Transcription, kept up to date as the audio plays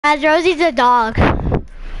As Rosie's a dog.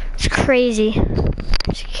 It's crazy.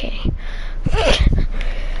 Just kidding.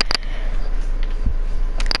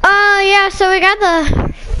 Yeah, so we got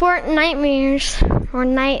the Fortnitemares or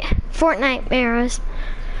Fortnitemares.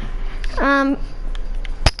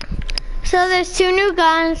 So there's two new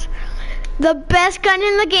guns. The best gun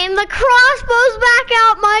in the game, the crossbow's back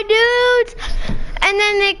out, my dudes. And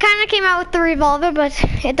then they kind of came out with the revolver, but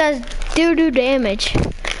it does doo-doo damage.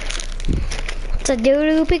 It's a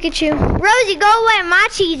doo-doo Pikachu. Rosie, go away, my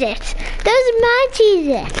Cheez-Its. Those are my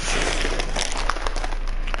Cheez-Its.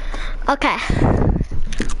 Okay.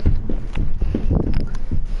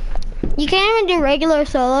 You can't even do regular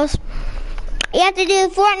solos. You have to do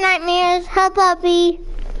Fortnitemares. Hi, puppy.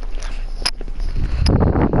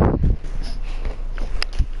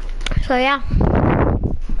 So yeah,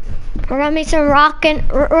 we're gonna be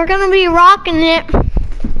We're gonna be rocking it.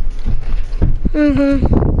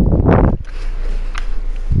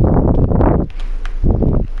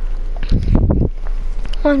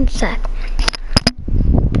 One sec.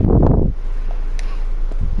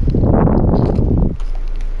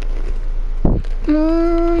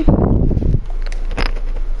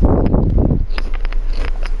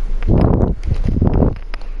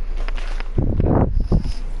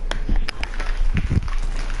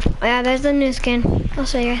 Yeah, there's the new skin. I'll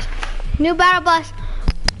show you guys. New battle bus.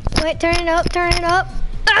 Wait, turn it up, turn it up.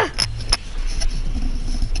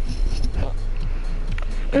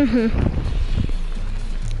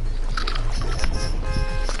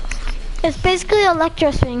 It's basically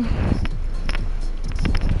electro swing.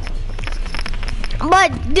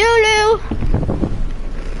 But doo-doo.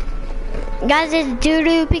 Guys, it's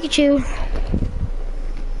doo-doo Pikachu.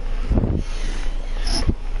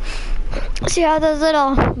 See how those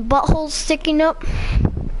little buttholes sticking up?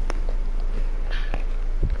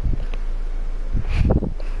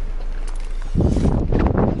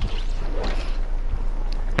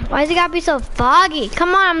 Why does it gotta be so foggy?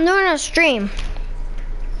 Come on, I'm doing a stream.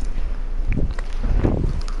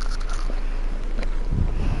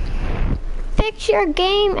 Fix your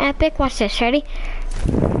game, Epic. Watch this, ready?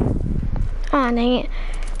 Oh, dang it.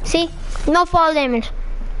 See? No fall damage.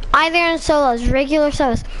 Either in solos, regular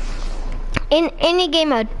solos. In any game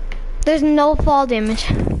mode, there's no fall damage.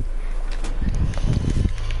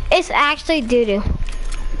 It's actually doo-doo.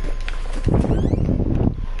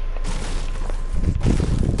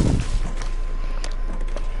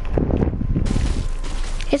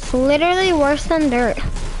 It's literally worse than dirt.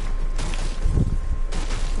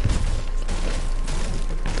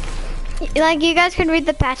 Like, you guys could read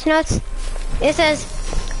the patch notes. It says,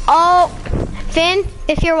 oh, Finn,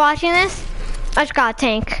 if you're watching this, I just got a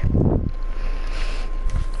tank.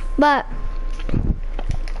 But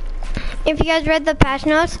if you guys read the patch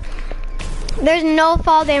notes, there's no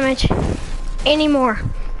fall damage anymore.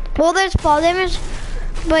 Well, there's fall damage,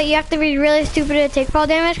 but you have to be really stupid to take fall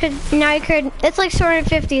damage, because now you could, it's like Sword in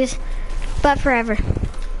 50s, but forever.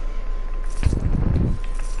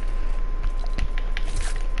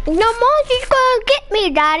 No more, she's gonna get me,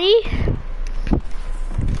 Daddy.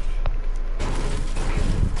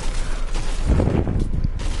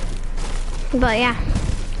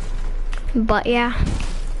 But yeah,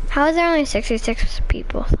 how is there only 66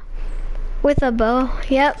 people with a bow?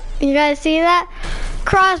 Yep, you guys see that?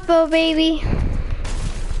 Crossbow, baby.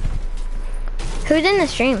 Who's in the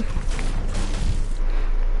stream?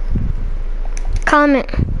 Comment.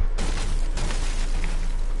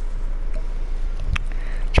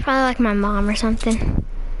 It's probably like my mom or something.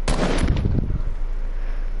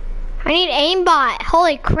 I need aimbot.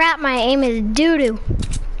 Holy crap, my aim is doo-doo.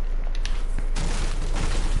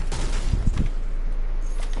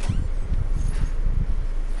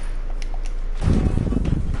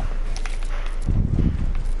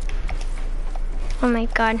 Oh my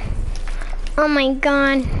god. Oh my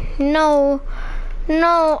god. No.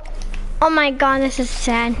 No. Oh my god, this is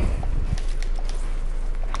sad.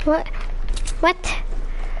 What? What?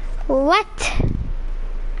 What?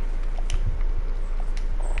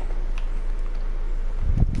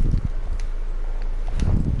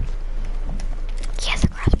 He has a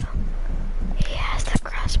crossbow. He has the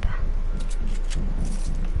crossbow.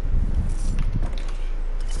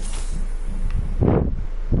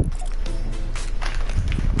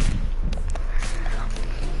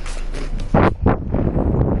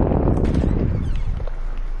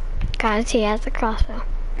 Guys, he has the crossbow.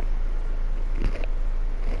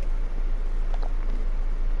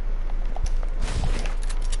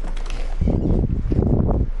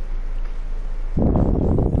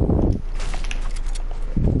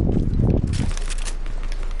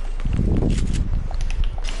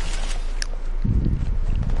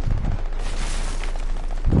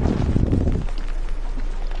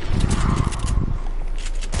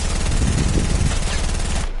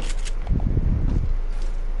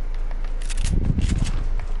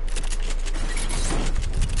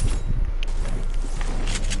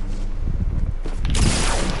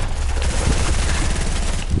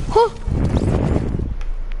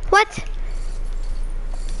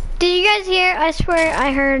 guys hear? I swear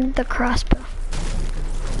I heard the crossbow.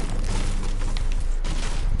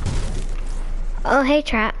 Oh, hey,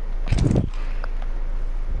 Trap.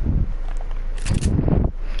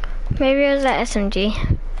 Maybe it was that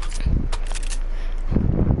SMG.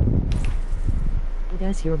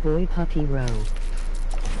 Does your boy Puppy row?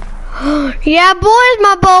 Yeah, boys,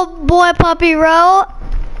 my boy Puppy row.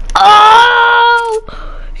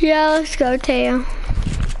 Oh! Yeah, let's go, Teo.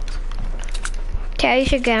 Teo, you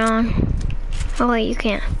should get on. Oh, wait, you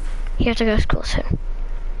can't. You have to go to school soon.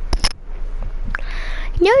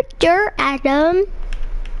 No dirt, Adam.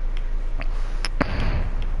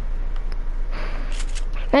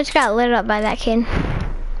 I just got lit up by that kid.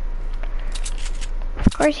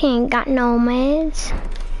 Of course he ain't got no meds.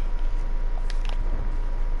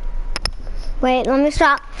 Wait, let me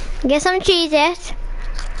stop. Get some cheeses.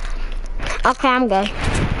 Okay, I'm good.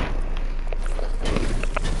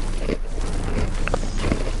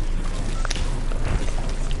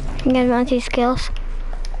 You guys want these skills?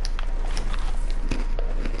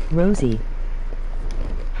 Rosie.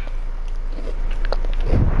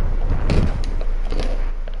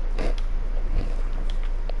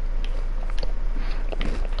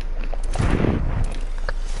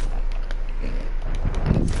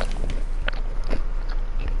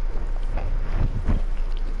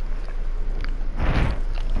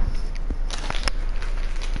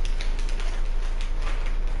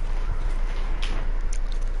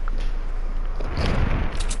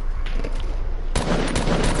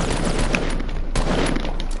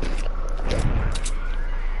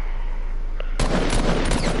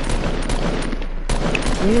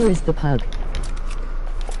 Where is the pug?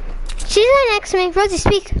 She's right next to me. Rosie,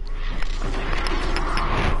 speak.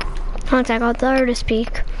 One sec, I'll tell her to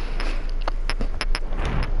speak.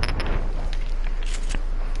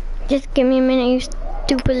 Just give me a minute, you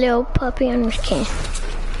stupid little puppy. I'm just kidding.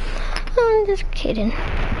 I'm just kidding.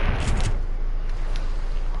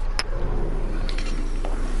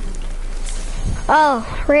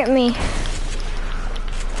 Oh, rip me.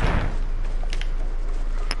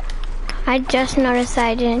 I just noticed that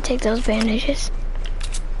I didn't take those bandages.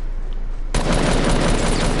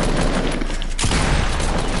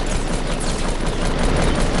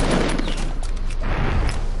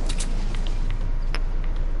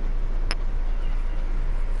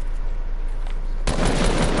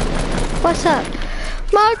 What's up?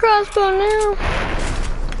 My crossbow now.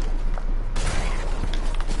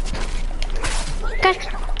 Gosh,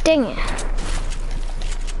 dang it.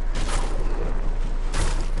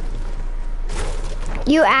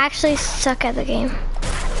 You actually suck at the game.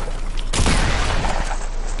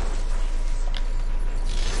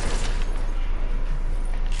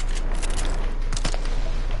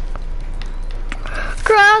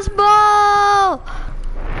 Crossbow!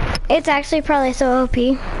 It's actually probably so OP.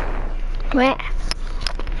 Wait.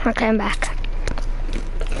 Okay, I'm back.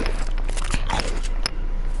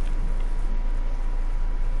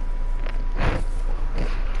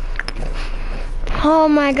 Oh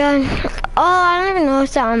my god. Oh, I don't even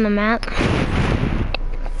notice that on the map.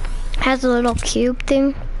 It has a little cube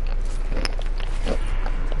thing.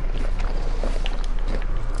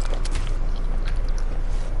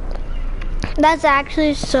 That's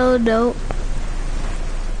actually so dope.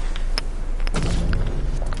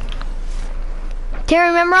 Do you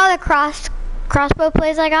remember all the crossbow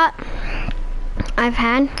plays I got? I've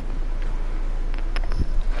had.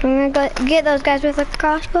 I'm gonna go get those guys with a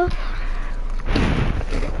crossbow.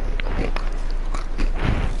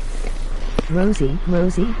 Rosie,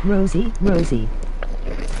 Rosie, Rosie, Rosie.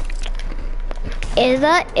 Is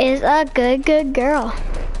a good girl.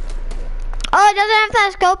 Oh, it doesn't have that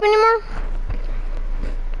scope anymore?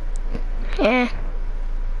 Yeah.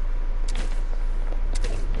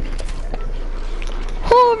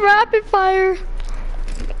 Oh, rapid fire.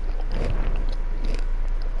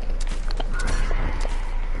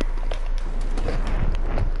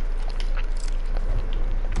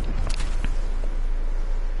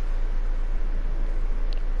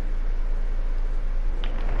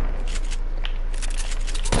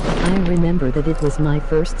 I remember that it was my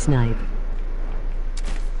first snipe.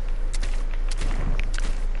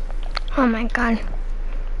 Oh my god.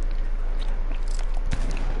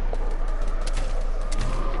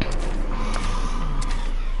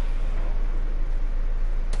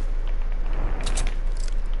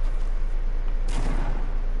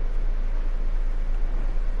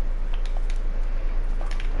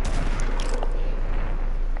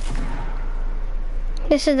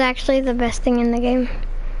 This is actually the best thing in the game.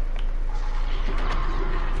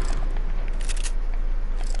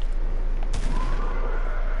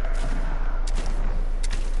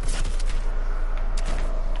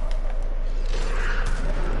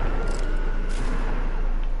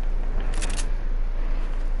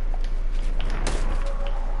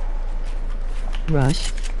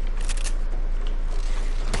 Rush.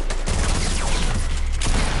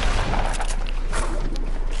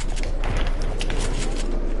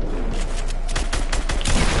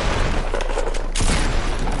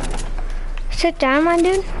 Sit down, my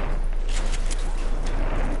dude.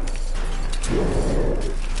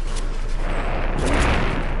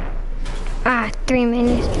 Ah, 3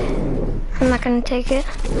 minis. I'm not gonna take it.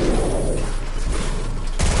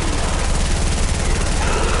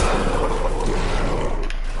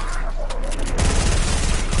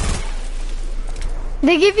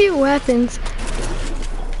 They give you weapons.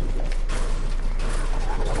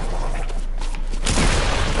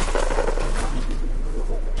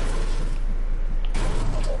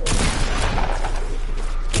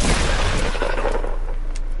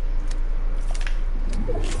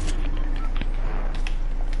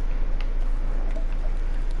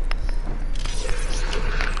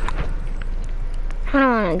 I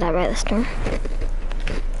don't want to die by this turn.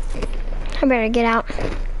 I better get out.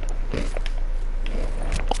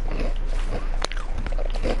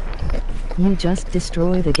 You just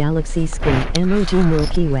destroy the galaxy skin emoji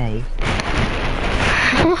Milky Way.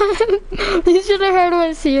 You should have heard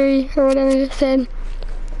what Siri or whatever said.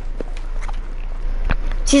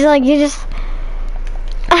 She's like, you just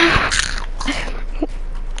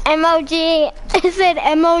emoji. It said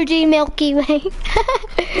emoji Milky Way.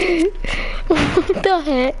 What the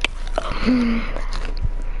heck?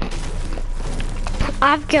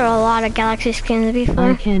 I've killed a lot of galaxy skins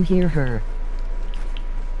before. I can hear her.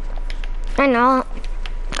 I know.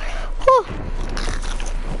 Whew.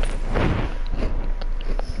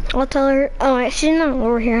 I'll tell her. Oh wait, she's not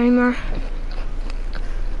over here anymore.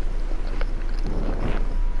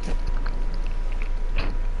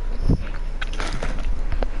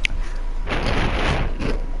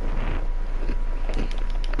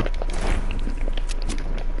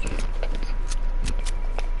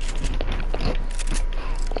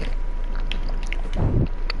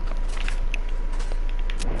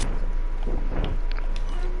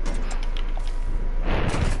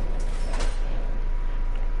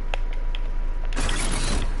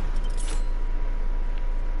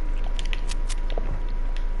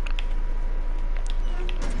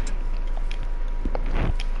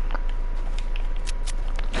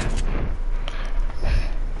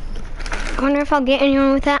 I wonder if I'll get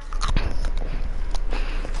anyone with that.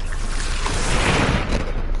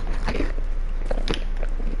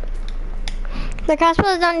 The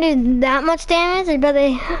crossbows don't do that much damage, but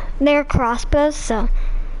they're crossbows, so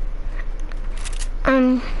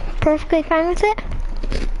I'm perfectly fine with it.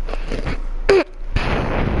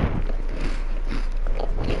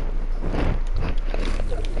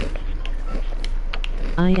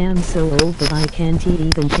 I am so old that I can't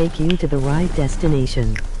even take you to the right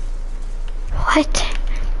destination. What?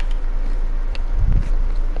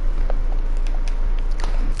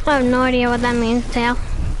 I have no idea what that means, Tail.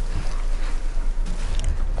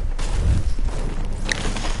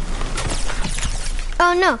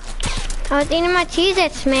 Oh no, I was eating my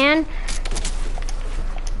Cheez-Its, man.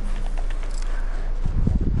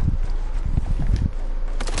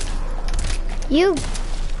 You.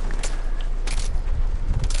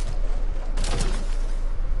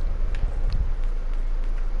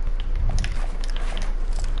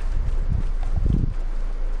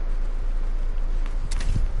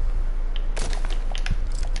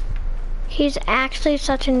 He's actually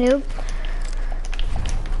such a noob.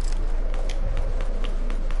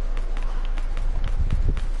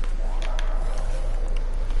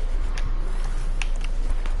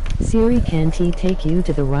 Siri, can't he take you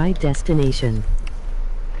to the right destination?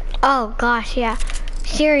 Oh gosh, yeah.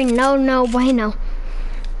 Siri, no bueno.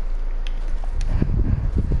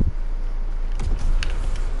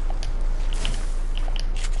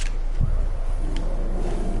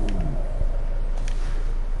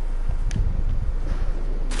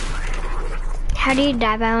 How do you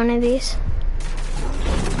die by one of these?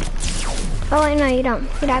 Oh wait, no you don't.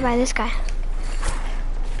 You die by this guy.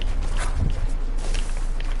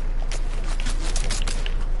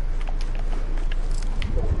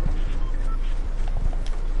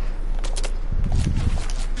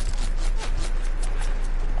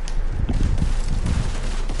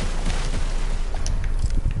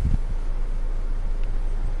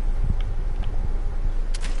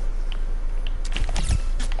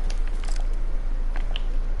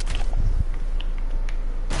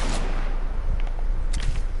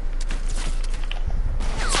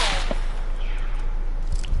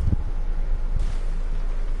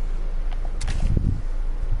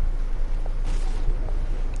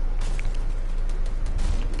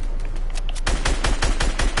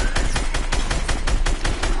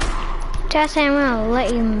 Jesse, I'm gonna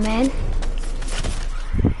let you mid.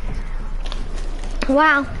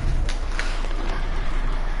 Wow.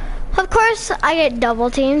 Of course, I get double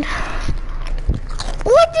teamed.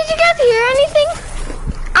 What, did you guys hear anything?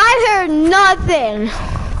 I heard nothing.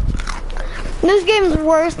 This game's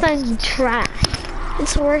worse than trash.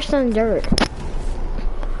 It's worse than dirt.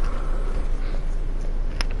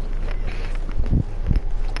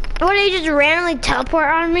 What, did you just randomly teleport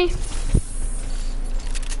on me?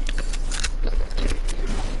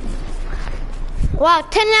 Wow,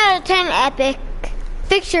 10 out of 10 epic.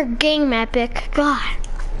 Fix your game epic. God.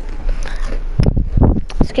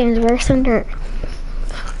 This game's worse than dirt.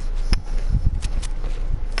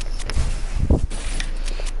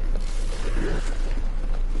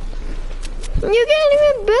 You can't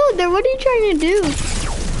even build there. What are you trying to do?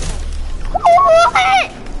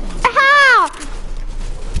 What? How?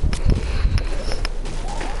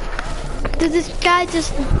 Does this guy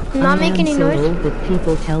just not make any noise? I am so old that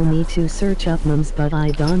people tell me to search up memes, but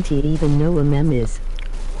I don't even know a meme is.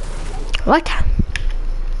 What?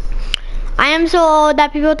 I am so old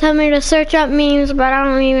that people tell me to search up memes, but I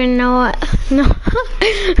don't even know what. No.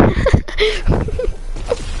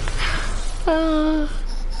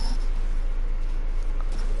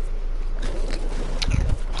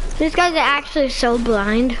 This guy's actually so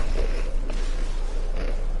blind.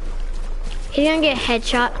 He's gonna get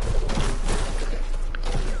headshot.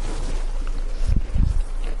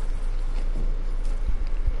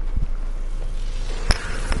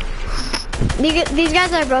 These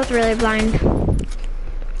guys are both really blind.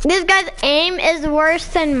 This guy's aim is worse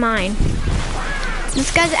than mine.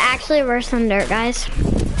 This guy's actually worse than dirt, guys.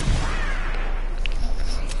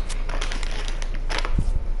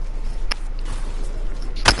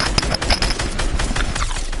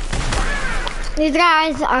 These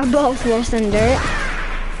guys are both worse than dirt.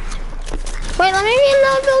 Wait, let me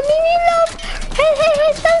reload, let me reload. Hey, hey,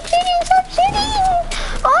 hey, stop shooting, stop shooting.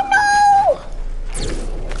 Oh no!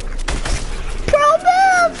 Pro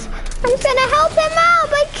builds! I'm gonna help him out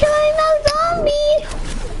by killing the zombie.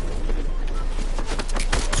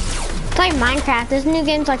 It's like Minecraft. This new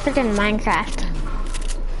game's like freaking Minecraft.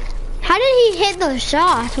 How did he hit those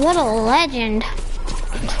shots? What a legend.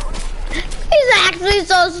 He's actually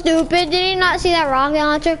so stupid. Did he not see that rocket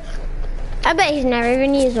launcher? I bet he's never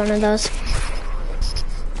even used one of those.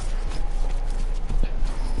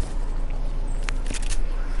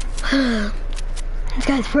 This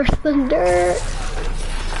guy's worse than dirt.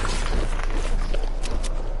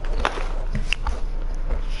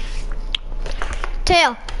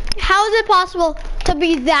 Tail, how is it possible to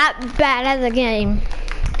be that bad at the game?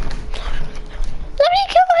 Let me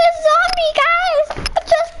kill this zombie, guys!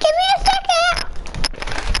 Just give me a second!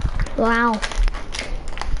 Wow.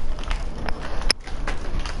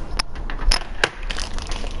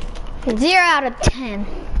 Zero out of 10.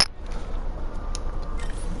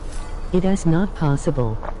 It is not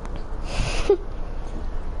possible.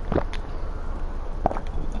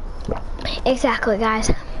 Exactly,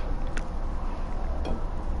 guys.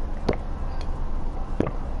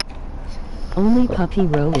 Only Puppy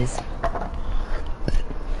Row is.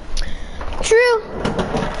 True.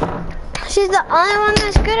 She's the only one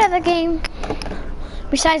that's good at the game.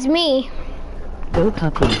 Besides me. Go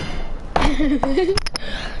Puppy.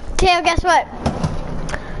 Tail, guess what?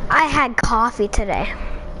 I had coffee today.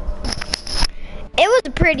 It was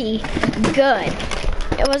pretty good.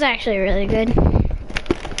 It was actually really good.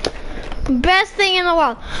 Best thing in the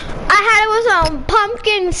world. I had it with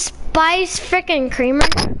pumpkin spice freaking creamer.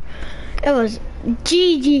 It was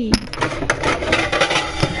GG.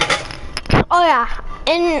 Oh yeah,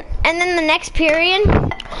 and then the next period,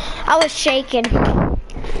 I was shaking.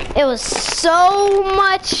 It was so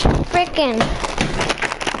much freaking,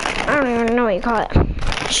 I don't even know what you call it,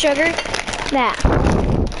 sugar, that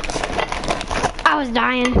I was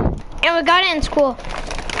dying. And we got it in school,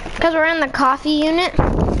 because we're in the coffee unit.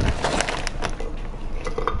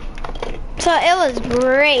 So it was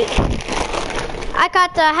great. I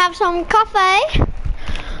got to have some coffee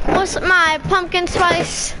with my pumpkin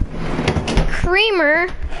spice creamer.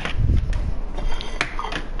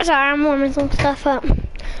 Sorry, I'm warming some stuff up.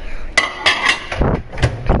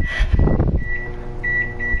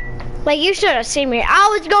 Like, you should have seen me. I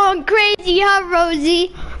was going crazy, huh,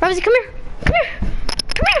 Rosie? Rosie, come here. Come here.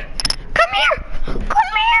 Come here. Come here.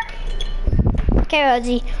 Come here. Okay,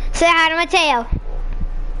 Rosie. Say hi to Mateo.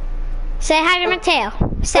 Say hi to Mateo.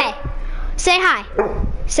 Say. Say hi.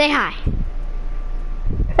 Say hi.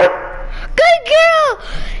 Good girl!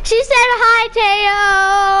 She said hi,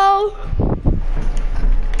 Teo.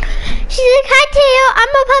 She's like, hi, Teo.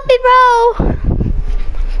 I'm a puppy bro.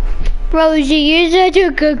 Rosie, you're such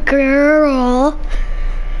a good girl.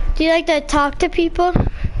 Do you like to talk to people?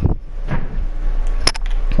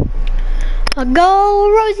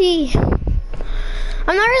 Go, Rosie.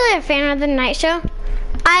 I'm not really a fan of the night show.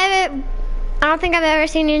 I don't think I've ever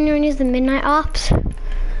seen anyone use the midnight ops,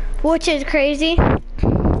 which is crazy.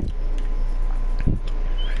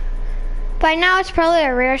 By now it's probably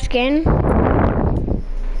a rare skin.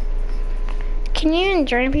 Can you even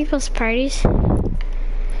join people's parties?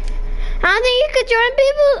 I don't think you could join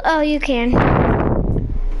people. Oh, you can.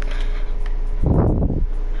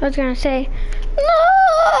 I was gonna say, no.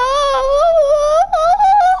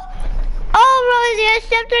 Oh, Rosie, I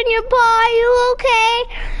stepped on your paw. Are you okay?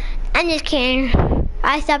 I'm just kidding.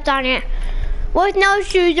 I stepped on it with no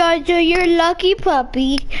shoes on, so you're a lucky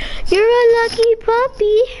puppy. You're a lucky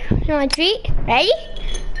puppy. You want a treat? Ready?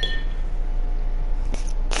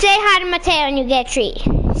 Say hi to Mateo and you get a treat.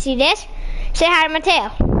 See this? Say hi to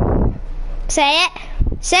Mateo. Say it.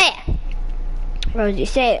 Say it. Rosie,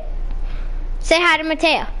 say it. Say hi to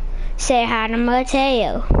Mateo. Say hi to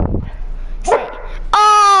Mateo. Say it.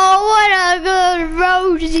 Oh, what a good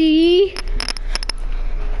Rosie.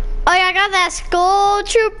 Oh yeah, I got that skull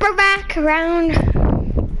trooper back around.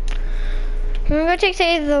 I'm gonna go take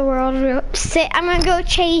Save the World. I'm gonna go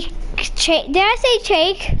Chake. Did I say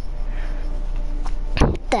Chake?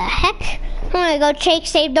 What the heck? I'm gonna go Chake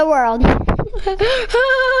Save the World.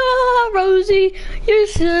 Rosie, you're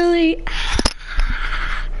silly.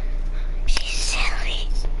 She's silly.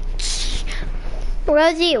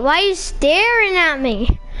 Rosie, why are you staring at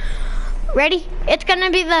me? Ready? It's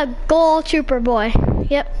gonna be the Gold Trooper boy.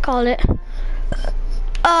 Yep, called it.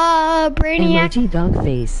 Brainiac. Emoji dog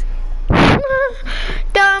face.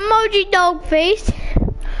 The emoji dog face.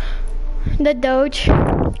 The Doge.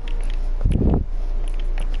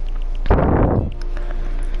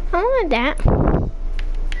 I want that.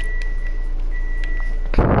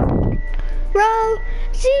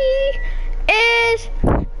 Rosie is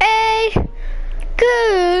a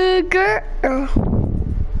good girl.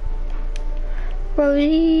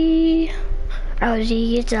 Rosie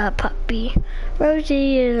is a puppy.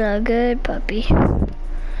 Rosie is a good puppy.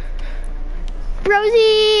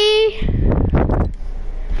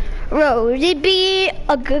 Rosie be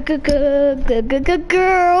a good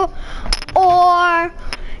girl, or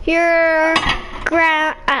you're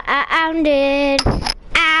grounded.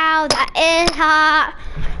 Ow, that is hot.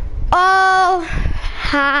 Oh,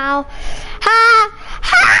 how, ha,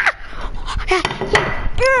 ha.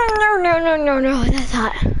 No, that's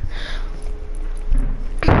hot.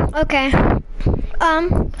 Okay.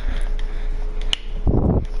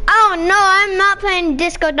 Oh no, I'm not playing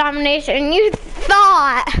Disco Domination. You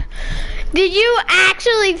thought. Did you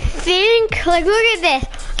actually think? Like, look at this.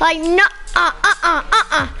 Like, no,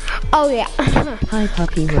 Oh yeah. Hi,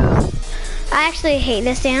 Puppy Rose. I actually hate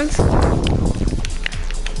this dance.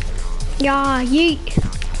 Yeah, yeet.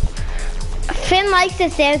 Finn likes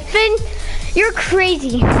this dance. Finn, you're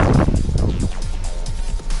crazy.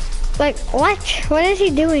 Like, what? What is he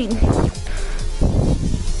doing?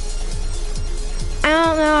 I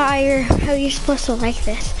don't know how you're supposed to like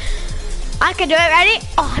this. I can do it. Ready?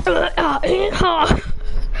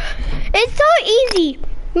 It's so easy.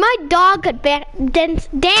 My dog could dance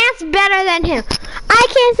better than him. I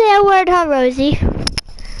can't say a word, huh, Rosie?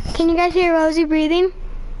 Can you guys hear Rosie breathing?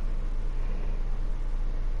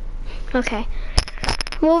 Okay.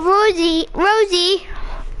 Well, Rosie,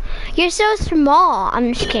 you're so small.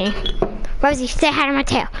 I'm just kidding. Rosie, say hi to my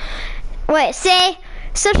tail. Wait, say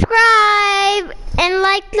subscribe and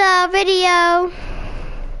like the video.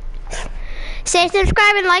 Say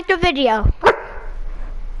subscribe and like the video.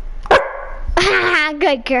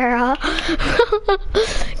 Good girl.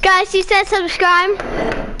 Guys, she said subscribe.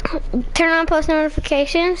 Turn on post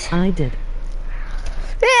notifications. I did.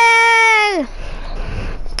 Yay!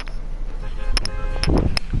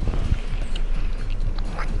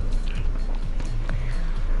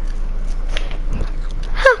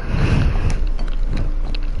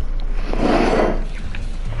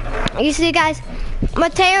 You see, guys,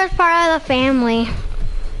 Mateo's part of the family.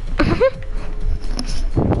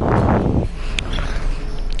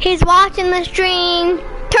 He's watching the stream.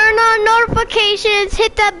 Turn on notifications.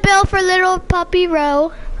 Hit that bell for little puppy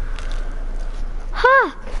Ro.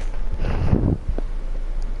 Huh.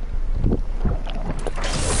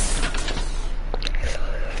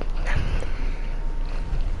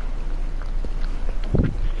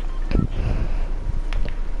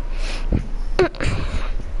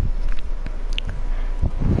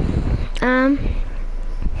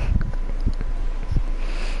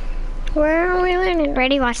 Where are we learning?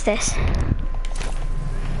 Ready? Watch this.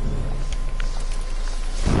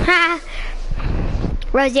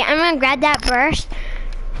 Rosie, I'm gonna grab that burst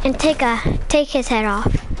and take his head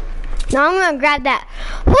off. No, I'm gonna grab that.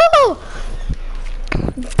 Woo!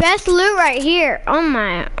 Best loot right here. Oh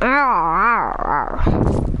my.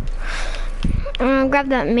 I'm gonna grab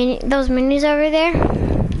those minis over there.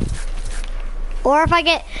 Or if I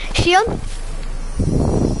get shield,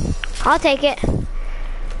 I'll take it.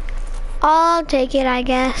 I'll take it, I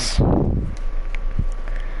guess.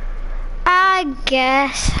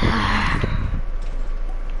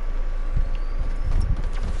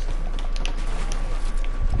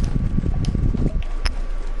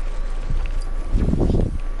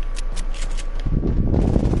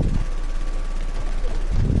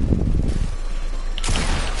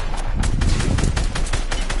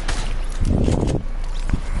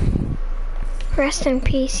 Rest in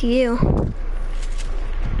peace, you.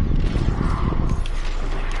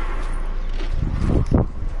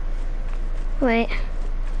 Wait.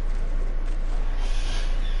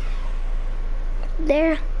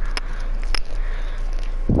 There.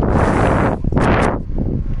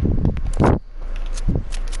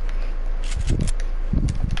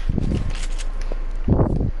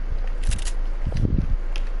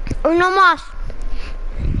 Oh, no moss.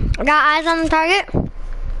 I got eyes on the target.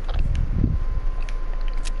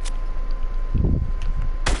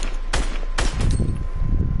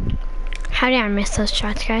 How did I miss those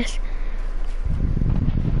shots, guys?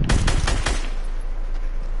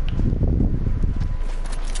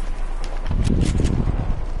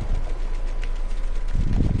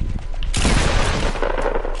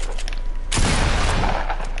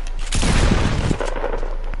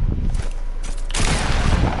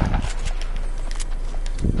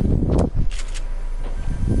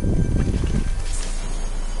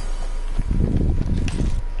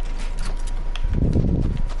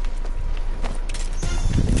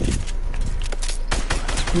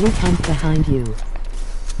 Blue pump behind you.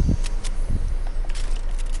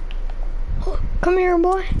 Come here,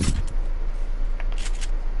 boy.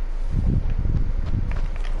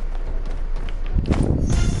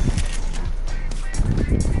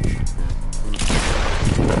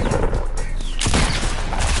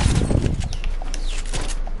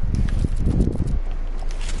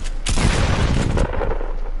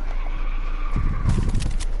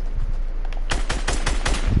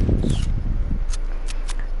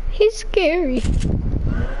 He's scary.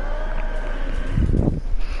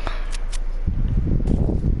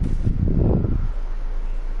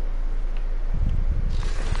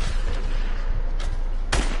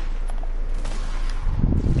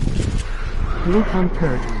 Blue pump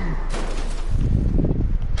hurt.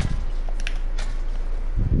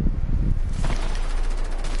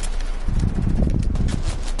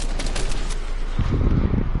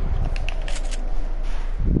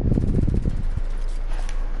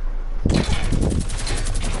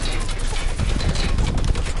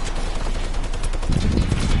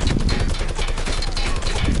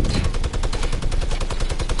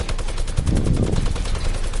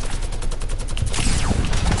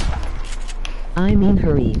 I mean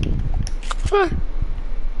hurry. Huh.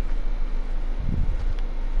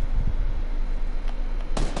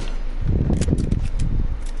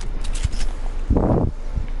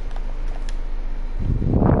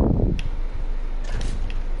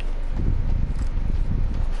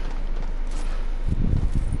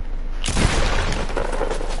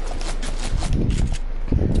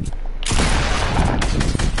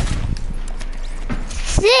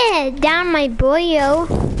 Sit down, my boyo.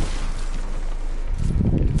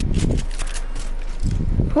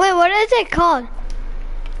 Wait, what is it called?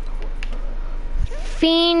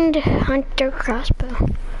 Fiend Hunter Crossbow.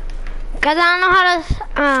 Cause I don't know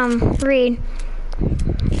how to read.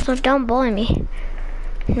 So don't bully me.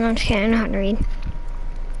 No, I'm just kidding, I know how to read.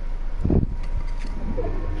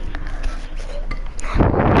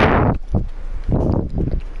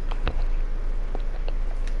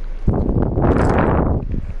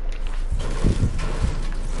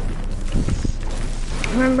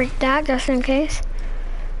 Remember that just in case.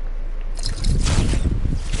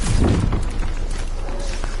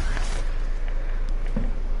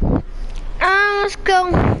 Let's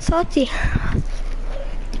go salty.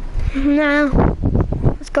 Now,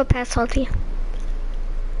 let's go past salty.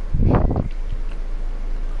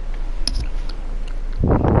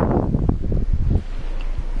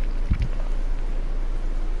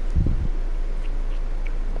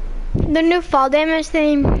 The new fall damage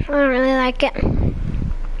thing, I don't really like it.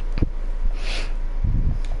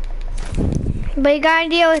 But you gotta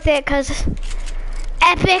deal with it because it's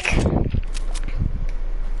epic.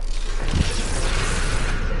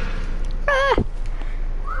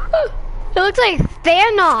 It looks like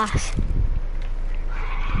Thanos.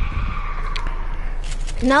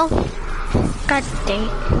 No. God dang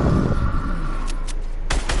it.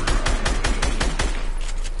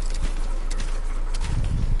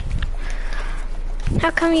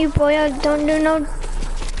 How come you boy don't do no...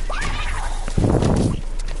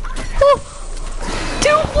 Oh,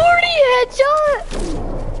 240 headshot!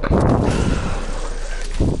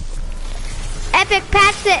 Epic,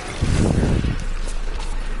 pass it!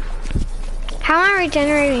 How am I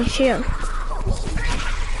regenerating shield?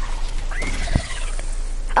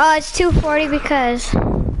 Oh, it's 240 because...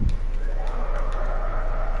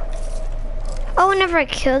 Oh, whenever I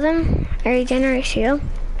kill them, I regenerate shield.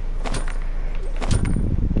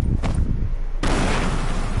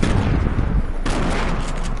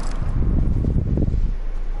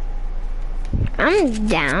 I'm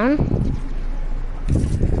down.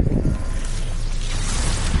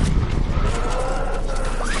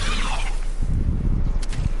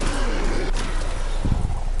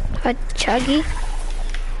 A chuggy.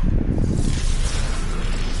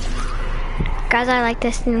 Guys, I like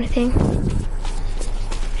this new thing.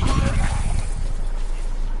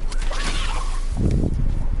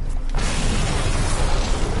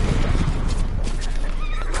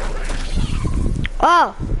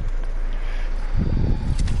 Oh!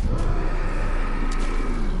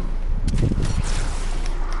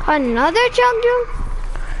 Another jump jump?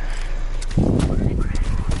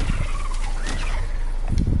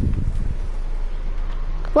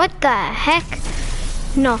 What the heck?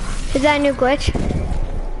 No, is that a new glitch?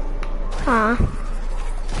 Huh.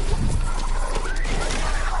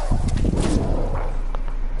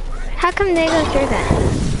 How come they go through that?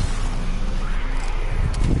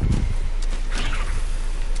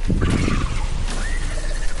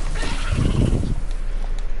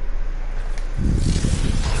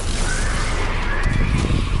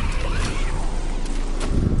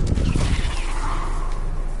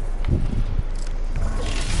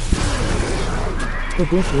 The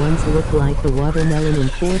big ones look like the watermelon in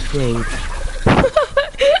 4th grade.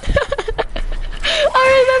 I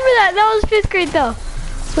remember that. That was 5th grade though.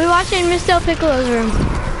 We watched it in Miss Del Piccolo's room.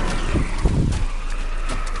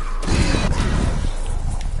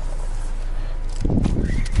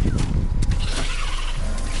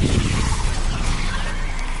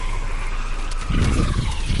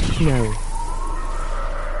 No.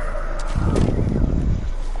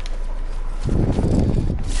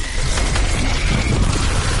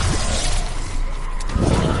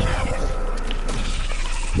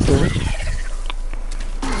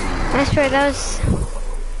 I swear that was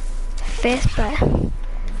 5th, but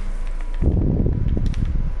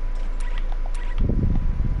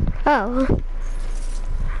oh,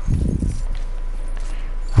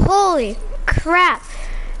 holy crap,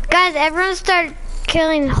 guys! Everyone start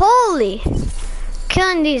killing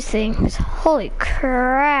these things. Holy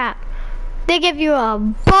crap! They give you a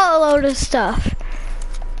boatload of stuff.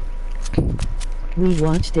 We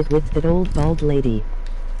watched it with that old bald lady.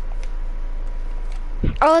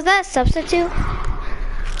 Oh, is that a substitute?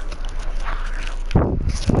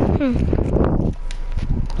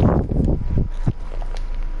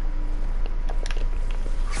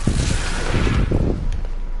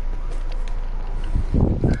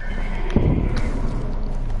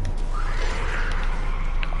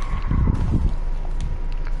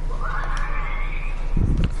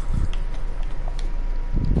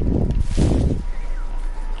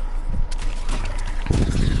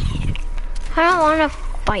 I don't want to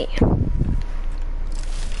fight.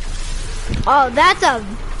 Oh, that's a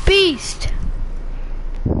beast.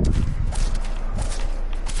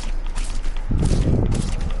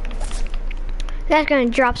 That's gonna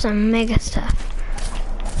drop some mega stuff.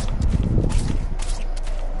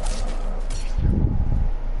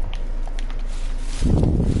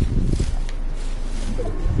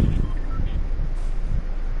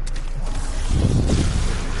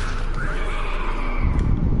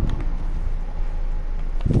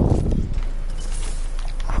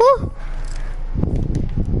 Whew.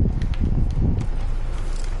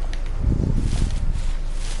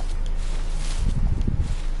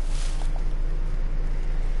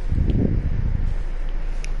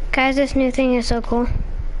 Guys, this new thing is so cool.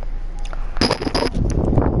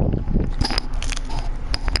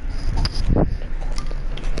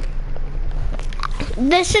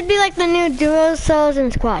 This should be like the new duos, solos,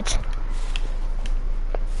 and squads.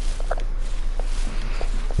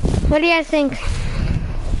 What do you guys think?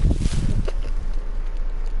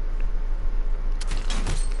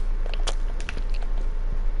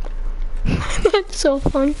 That's so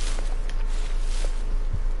fun.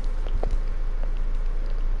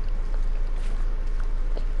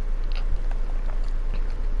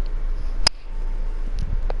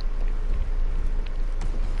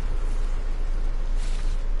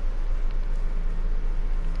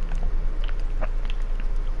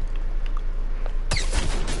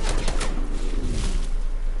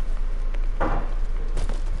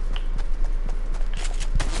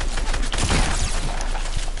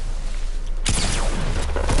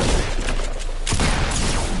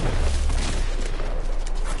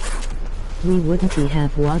 We wouldn't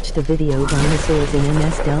have watched the video Dinosaurs in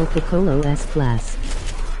MS Del Piccolo's class.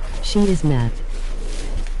 She is mad.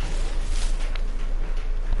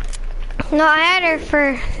 No, I had her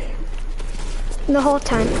for the whole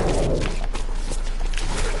time.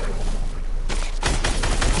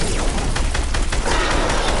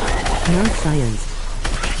 No science.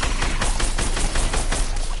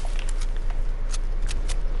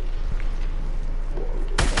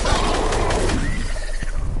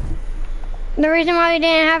 The reason why we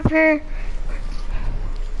didn't have her.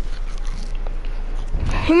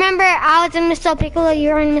 Remember, I was in Miss Del Piccolo, you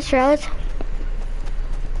were in Miss Rose?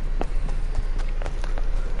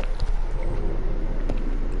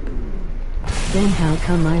 Then how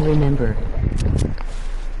come I remember?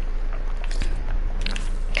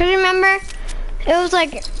 Cause remember, it was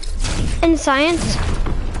like in science.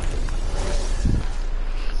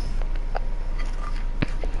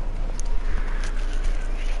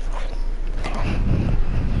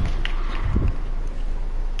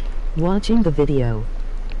 Watching the video.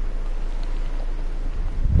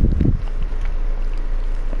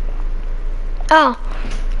 Oh.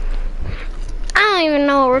 I don't even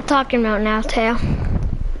know what we're talking about now, Tail.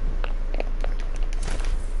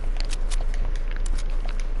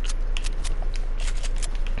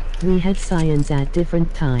 We had science at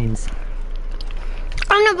different times.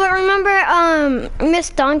 I know, but remember, Miss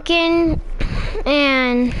Duncan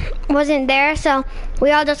and wasn't there, so we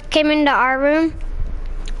all just came into our room.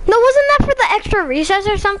 No, wasn't that for the extra recess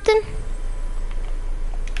or something?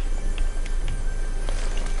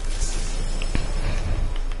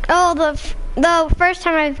 Oh, the first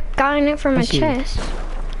time I've gotten it from my chest.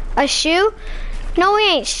 A shoe? No, we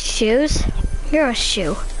ain't shoes. You're a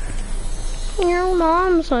shoe. Your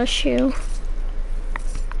mom's a shoe.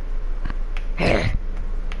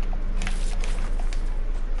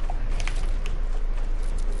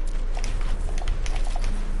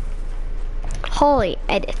 Holy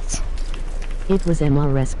edits. It was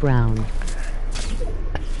MRS Brown.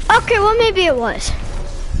 Okay, well maybe it was.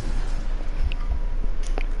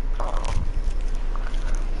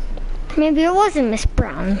 Maybe it wasn't Miss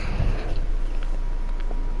Brown.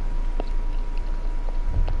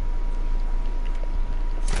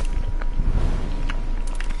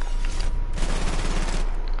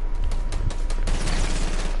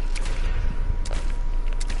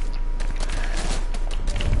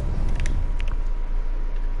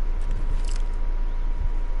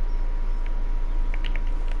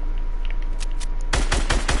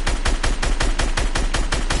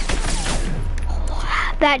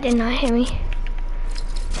 That did not hit me.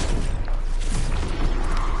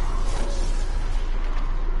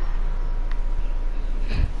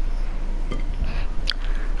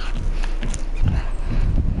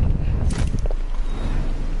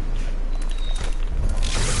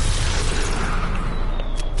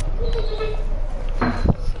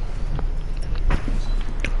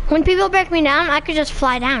 When people break me down, I could just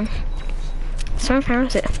fly down. So I'm fine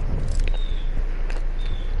with it.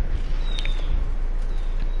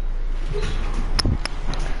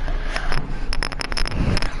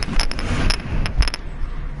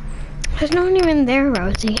 There's no one even there,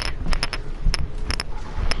 Rosie.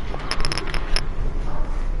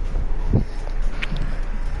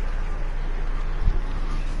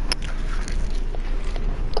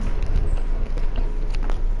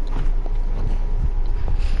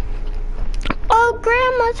 Oh,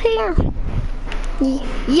 Grandma's here.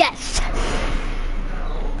 Yes.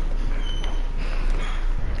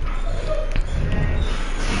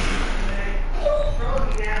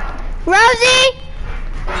 Rosie!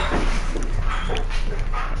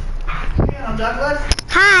 Douglas?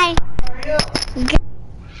 Hi. How are you? Good.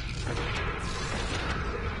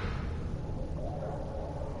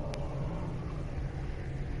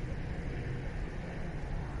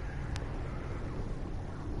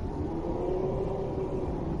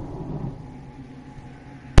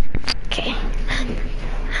 Okay,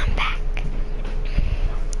 I'm back.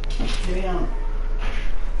 Get down.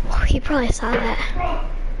 Oh, you probably saw that.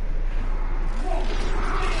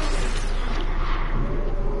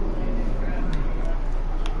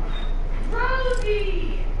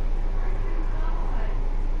 Rosie!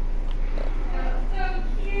 That's so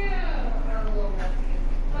cute.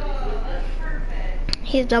 Oh, that's perfect.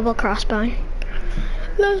 He's double crossbowing.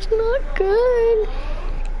 That's not good.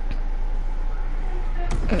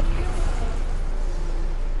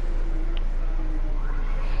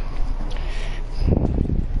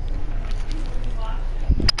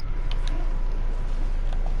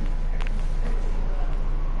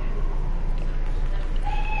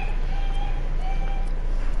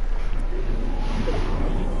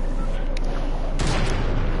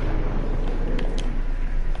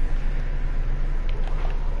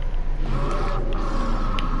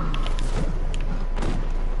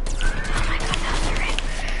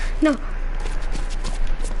 No.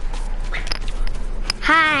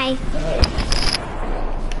 Hi.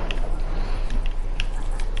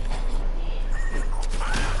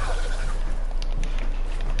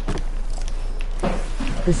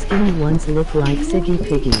 The skinny ones look like Siggy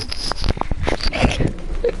Piggy.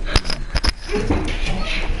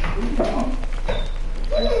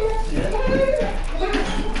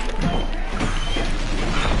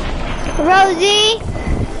 Rosie.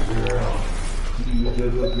 You a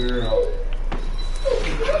good girl.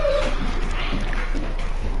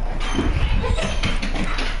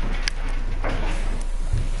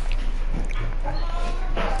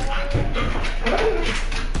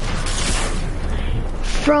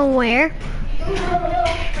 From where?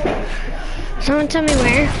 Someone tell me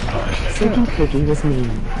where. Siggy Piggy was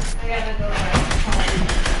mean.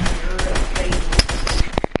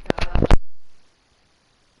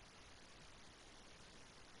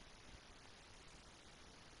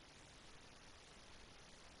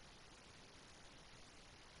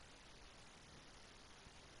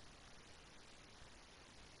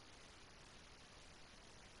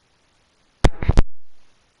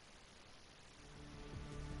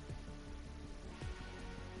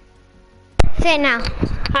 Say it now.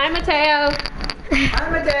 Hi, Mateo. Hi,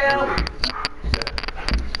 Mateo.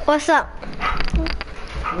 What's up?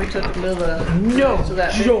 We took them to the to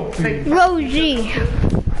that big Rosie.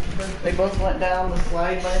 They both went down the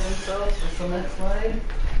slide by themselves, the cement slide,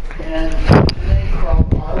 and they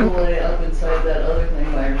crawled all the way up inside that other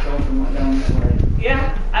thing by herself and went down the slide.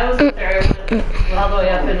 Yeah, I was up there. I went All the way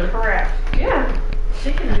up into correct. Yeah,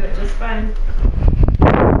 she can do it just fine.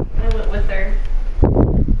 I went with her,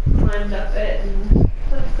 climbed up it, and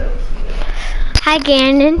that's so cute. Hi,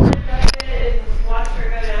 Gannon. Climbed up it and watched her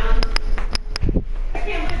go down. I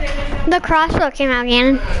can't believe they didn't have The crossbow came out,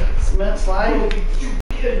 Gannon. cement slide.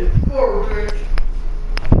 to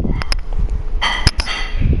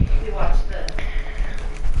watch the.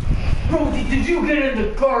 Rosie, did you get in the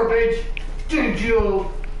garbage? Did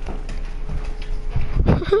you?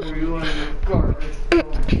 Were you in the garbage?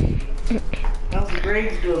 How's the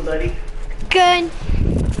grades doing, buddy? Good.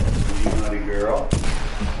 You naughty girl.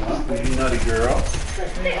 Huh? You naughty girl.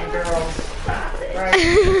 Girls. Right.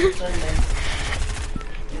 Sunday.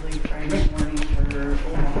 They leave Friday morning for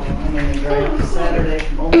Omaha, and then they drive Saturday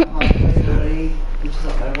from Omaha to Italy, which is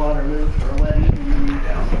up by Waterloo for a wedding, and then they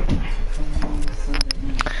down on Sunday.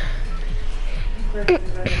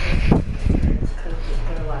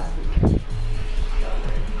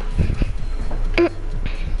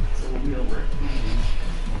 So we'll be over at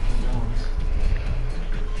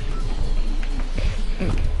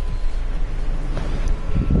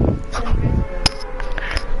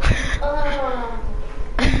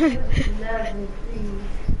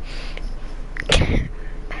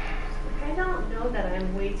I don't know that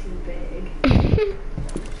I'm way too big.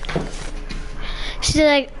 She's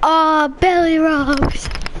like, oh, belly rubs.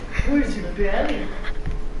 Where's your belly?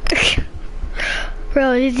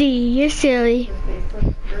 Rosie, you're silly.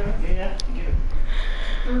 Yeah,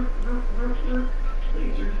 you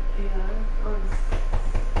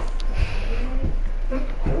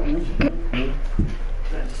laser.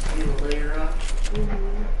 Try to steal a layer off.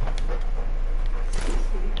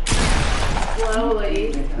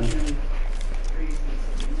 Slowly.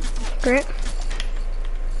 Great.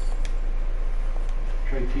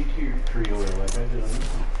 Try to teach your tree oil like I did on this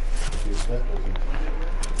one. See if that doesn't.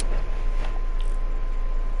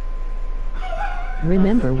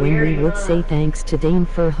 Remember when we would say thanks to Dane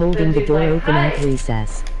for holding the door open at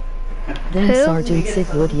recess? Then Who? Sergeant Sig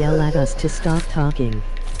would yell at us to stop talking.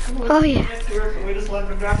 Oh, yeah. We just let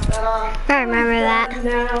them drop that off. I remember that.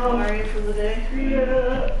 How are you for the day?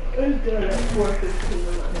 Yeah, I'm done at 4:15.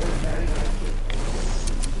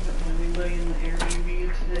 Anybody in the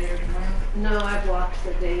Airbnb today or tomorrow? No, I blocked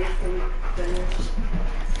the days and finished.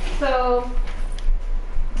 So,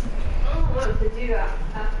 I don't know what to do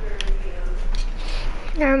after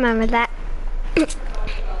I remember that.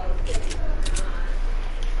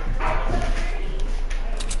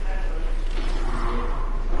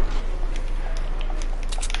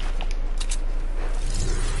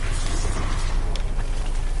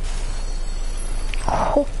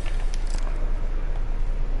 Oh.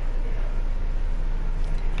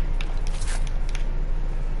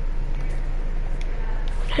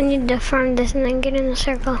 I need to farm this and then get in the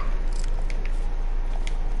circle.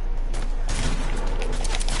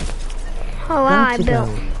 Oh wow, I Got to built.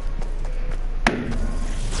 go.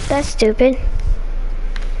 That's stupid.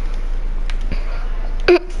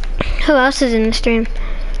 Who else is in the stream?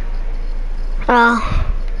 Oh.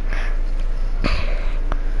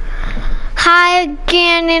 Hi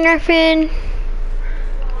again, Interfin.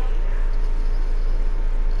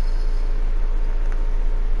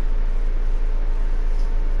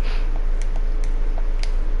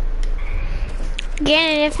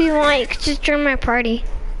 Again, if you want, you can just join my party.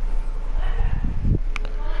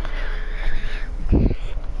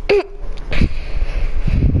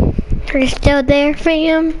 Are you still there,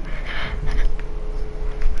 fam?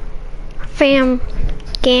 Fam.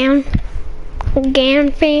 Gan,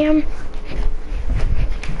 fam.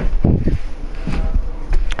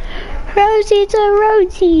 Rosie's a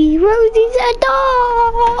Rosie. Rosie's a dog.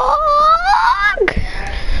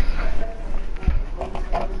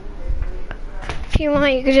 If you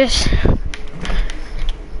want, you can just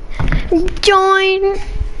join.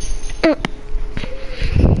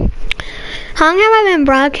 How long have I been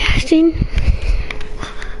broadcasting?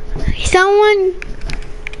 Someone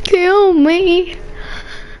kill me.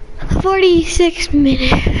 46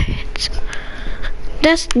 minutes.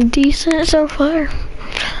 That's decent so far.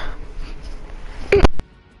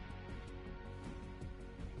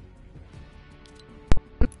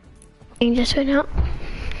 Just went out,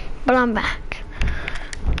 but I'm back.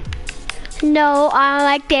 No, I don't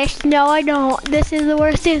like this. No, I don't. This is the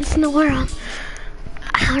worst dance in the world.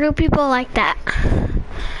 How do people like that?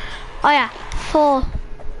 Oh yeah, full.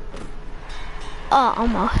 Oh,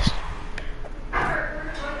 almost.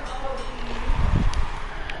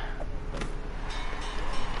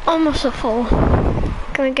 Almost a full.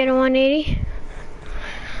 Can we get a 180?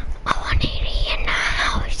 A 180 in the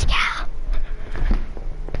house, yeah.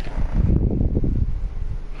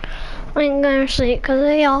 I ain't gonna sleep because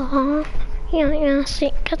of y'all. You ain't gonna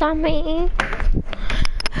sleep because of me.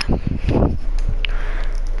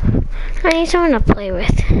 I need someone to play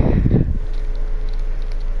with.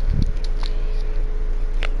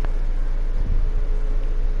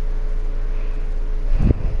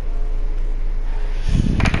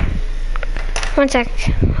 One sec,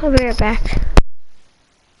 I'll be right back.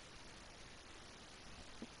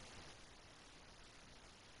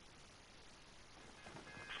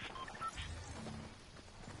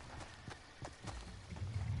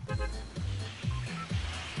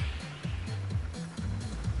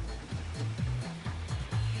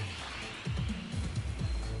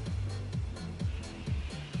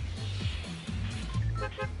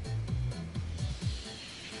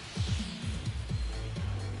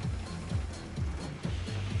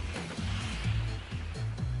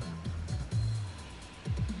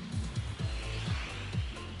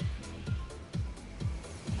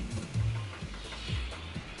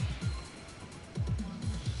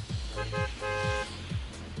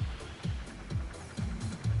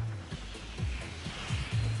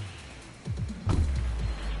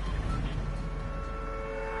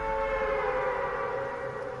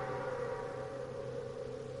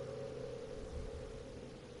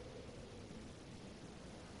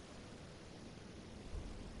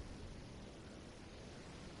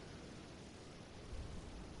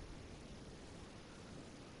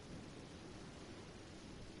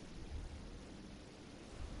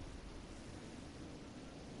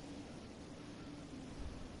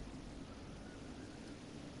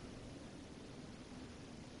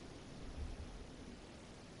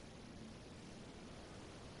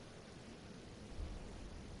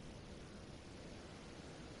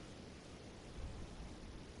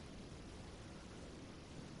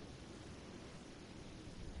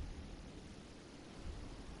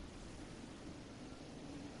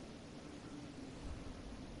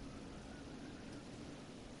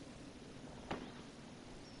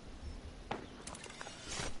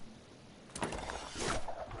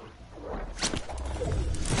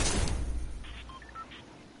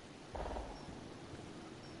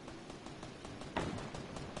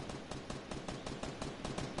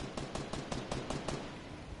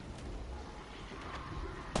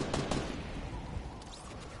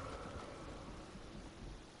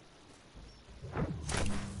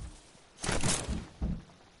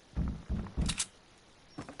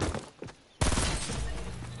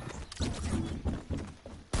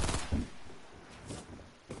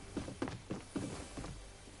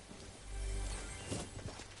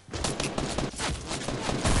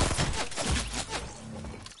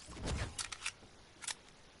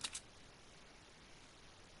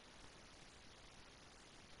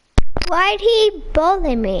 Why'd he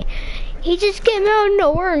bully me? He just came out of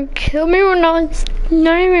nowhere and killed me when I was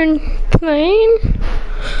not even playing.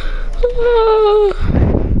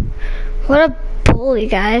 What a bully,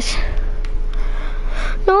 guys.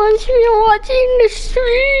 No one's even watching the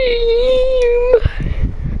stream.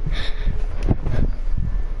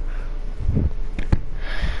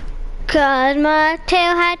 Cause my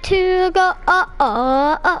tail had to go.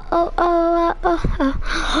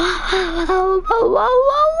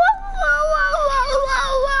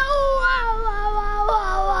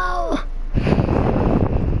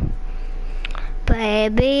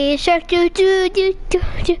 Baby shark do do do do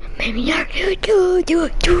do. Baby shark do do do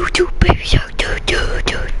do do. Baby shark do do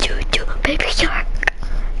do do do. Baby shark.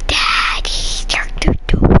 Daddy shark do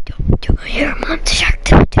do do do. Your mom's shark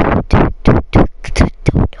do do do do do do do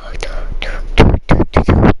do.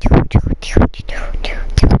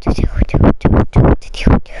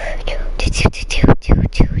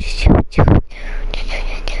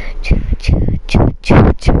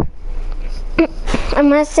 I'm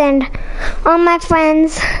gonna send all my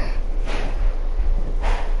friends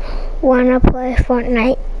wanna play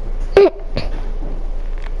Fortnite.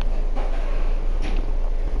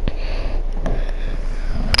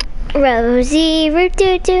 Rosie, root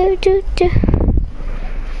do do do do.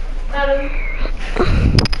 Adam, are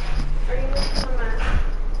you looking on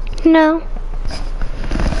that? No.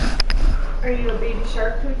 Are you a baby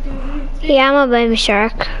shark who do you? Yeah, I'm a baby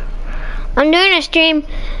shark. I'm doing a stream.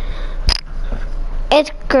 It's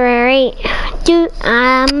great.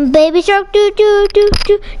 Baby shark do do do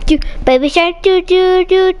do do. Baby shark do do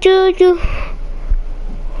do do do.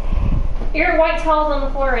 Your white towel's on the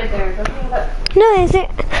floor right there. Go clean it up. No, is it?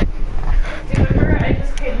 Do you remember I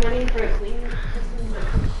just paid money for a clean person to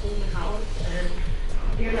come clean the house, and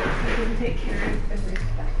you're not going to take care of and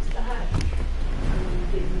respect that?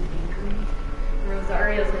 I'm getting angry.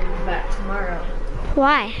 Rosario's going to be back tomorrow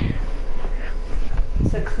Why?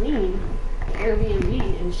 to clean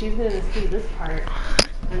Airbnb, and she's going to see this part,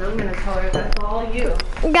 and I'm going to tell her that's all you.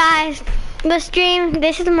 Guys, the stream,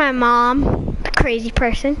 this is my mom, the crazy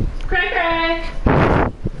person. Cray cray!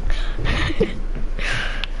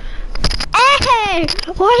 Hey!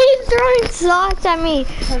 Why are you throwing socks at me?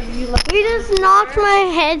 You just knocked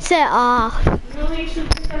my headset off. No, you should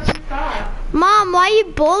pick up your sock. Mom, why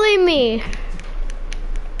you bullying me?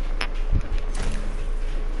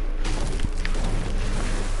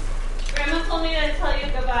 Grandma told me to tell you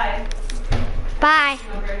goodbye. Bye.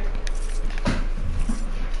 Over.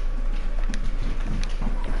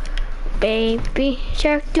 Baby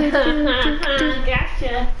shark do do do do.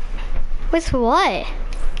 Gotcha. With what?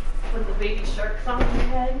 With the baby sharks on your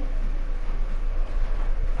head.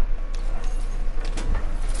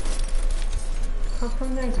 How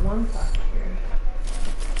come there's one sock here?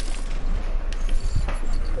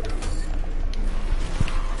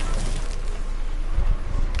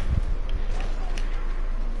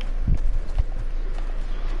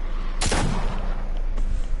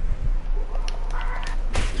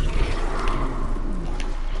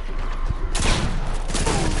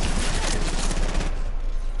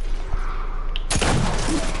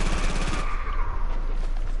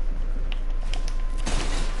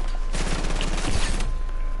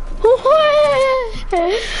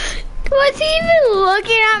 Was he even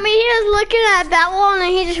looking at me? He was looking at that wall and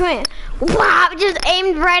he just went, wow, just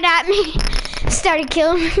aimed right at me. Started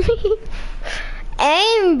killing me.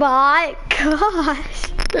 Aimbot,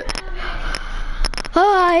 gosh.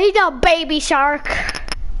 Oh, he's a baby shark.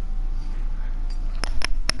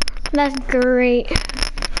 That's great.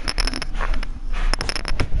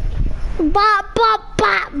 Bop, bop,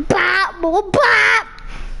 bop, bop, bop, bop.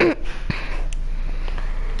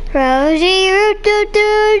 Rosie Roo, do,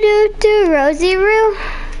 do, do, do, Rosie Roo.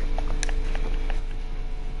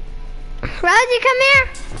 Rosie, come here.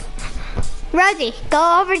 Rosie,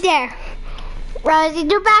 go over there. Rosie,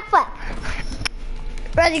 do backflip.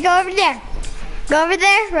 Rosie, go over there. Go over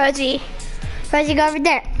there, Rosie. Rosie, go over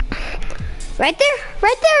there. Right there,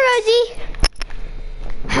 Rosie.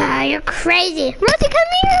 Ah, you're crazy. Rosie,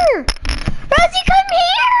 come here. Rosie, come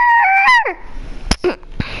here.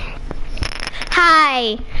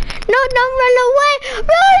 Hi. No, don't run away.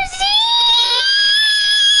 Rosie!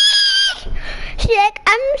 She's like,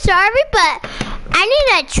 I'm sorry, but I need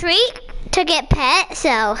a treat to get pet,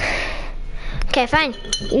 so. Okay, fine.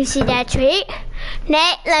 You see that treat?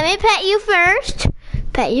 Nate, let me pet you first.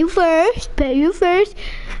 Pet you first. Pet you first.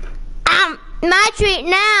 My treat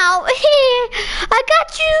now. I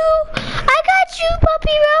got you,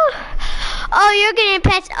 puppy Ro. Oh, you're getting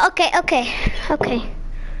pets. Okay.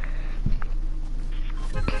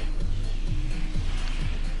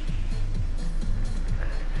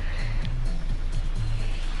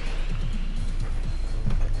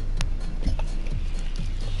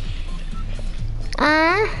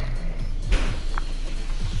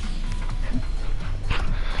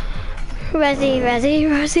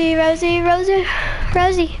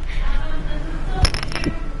 Rosie.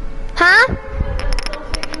 Huh?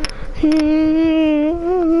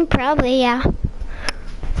 Probably, yeah.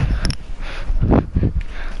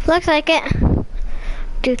 Looks like it.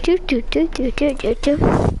 Do.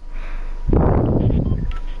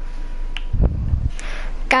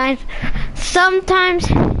 Guys, sometimes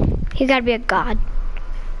You gotta be a god.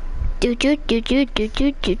 Do do do do do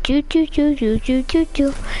do do do do do do do do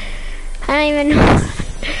do. I don't even know.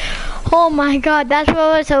 Oh my god, that's what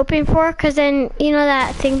I was hoping for, cause then you know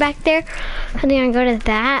that thing back there. I'm gonna go to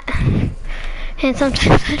that, and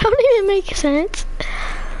sometimes I don't even make sense.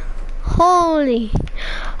 Holy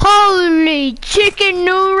chicken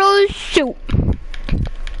noodle soup.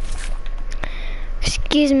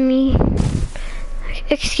 Excuse me.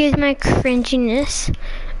 Excuse my cringiness.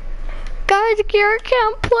 Guys, Garrett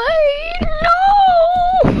can't play.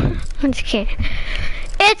 No! I'm just kidding.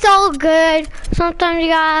 It's all good. Sometimes you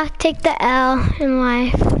gotta take the L in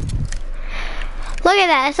life. Look at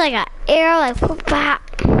that. It's like an arrow, like whoop bap.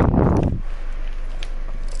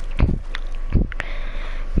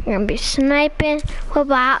 You're gonna be sniping. Whoop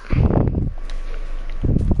bap.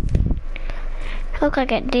 Look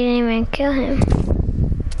like it didn't even kill him.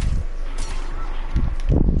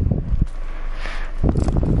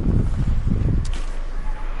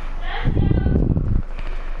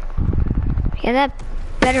 Yeah, that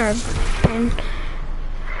better have been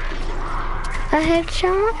a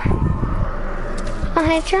headshot. A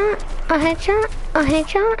headshot. A headshot. A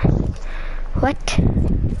headshot. What?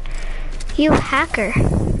 You hacker.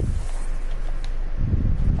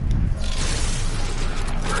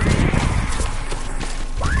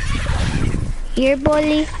 You're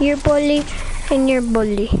bully, and you're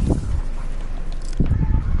bully.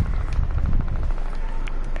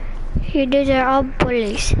 You dudes are all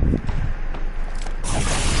bullies.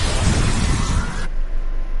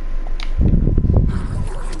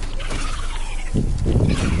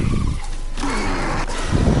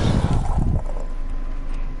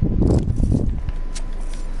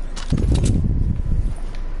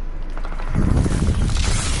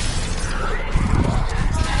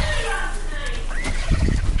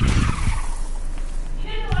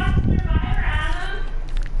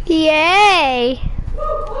 Yay!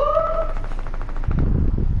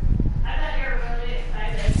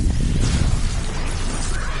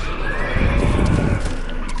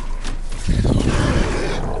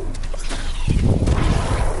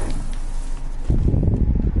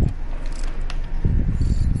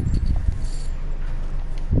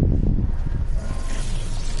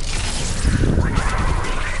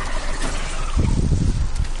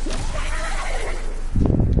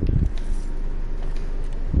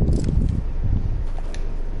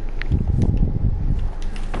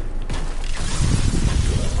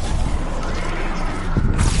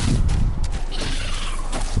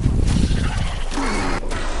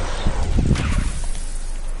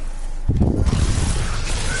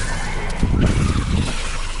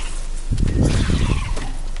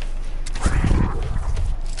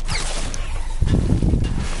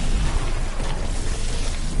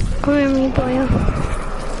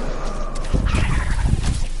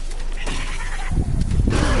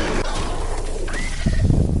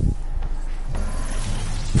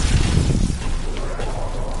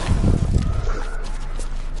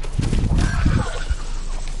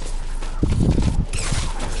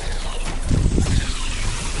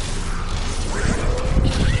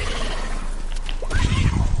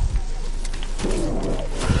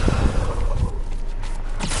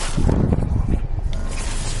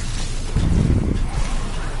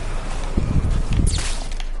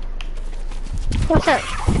 What's up?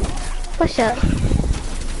 What's up?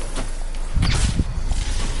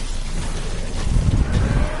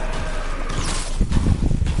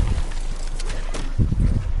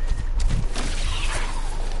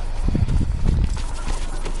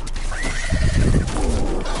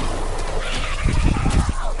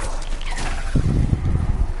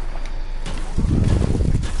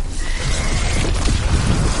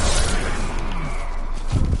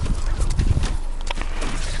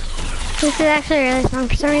 This is actually really fun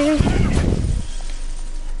for some reason.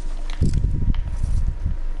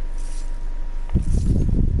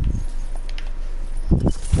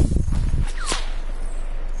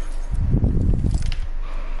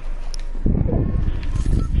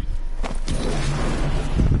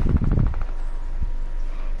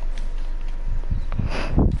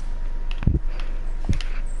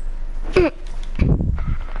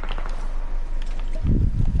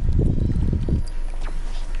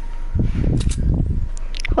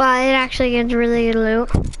 Wow, it actually gets really good loot.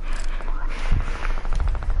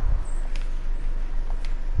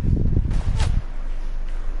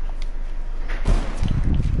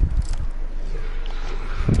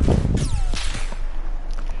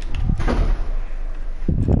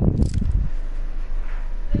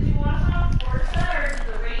 Did you wash off Forza or did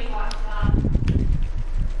the rain wash it off?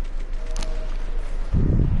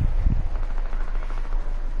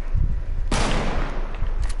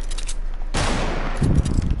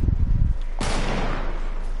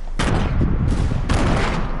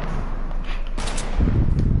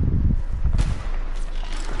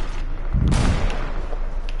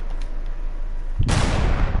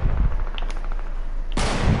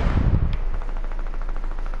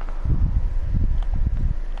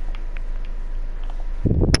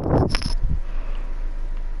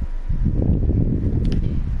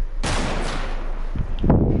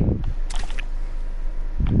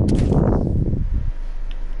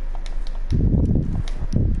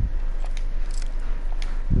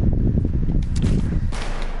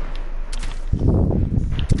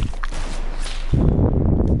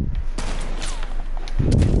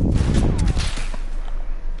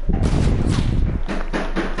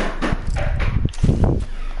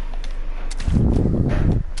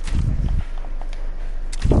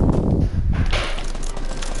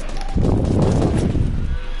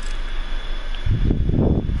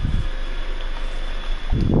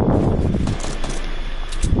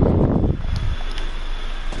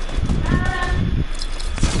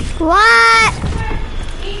 What?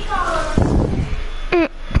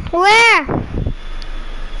 Where?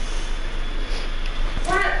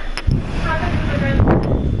 What happened to the red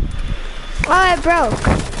one? Oh, it broke.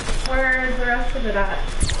 Where's the rest of it at?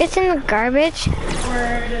 It's in the garbage.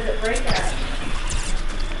 Where did it break at?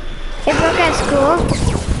 It broke at school.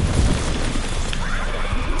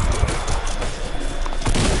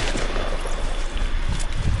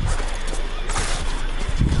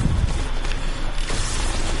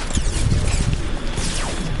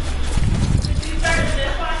 Did you start the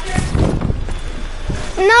dishwasher?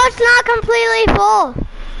 No, it's not completely full.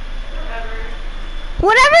 Whatever.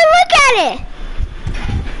 Whatever, look at it.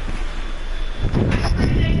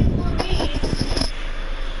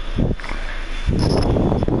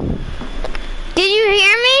 Did you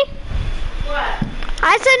hear me? What?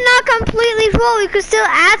 I said not completely full. We could still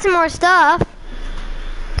add some more stuff.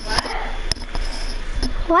 What?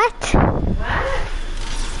 What? What?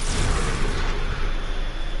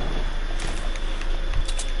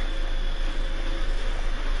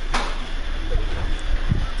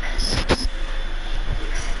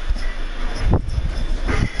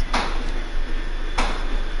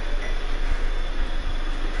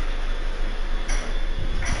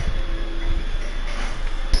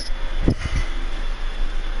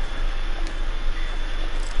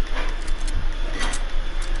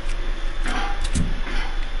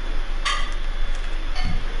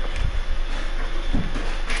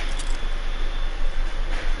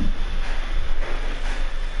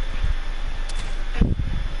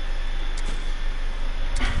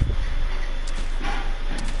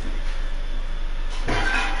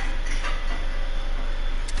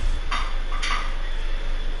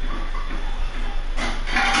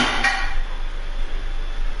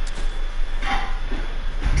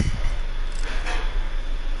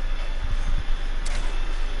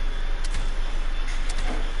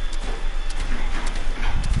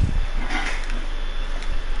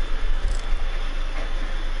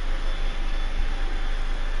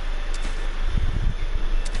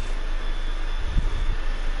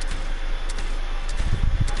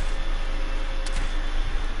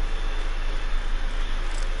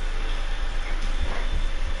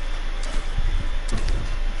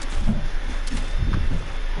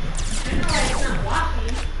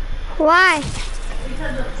 Why?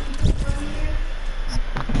 Because the pizza on here.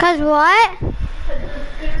 Cause what? Because the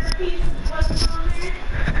spinner piece wasn't on there.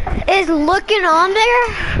 Is looking on there?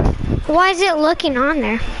 Why is it looking on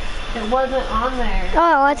there? It wasn't on there.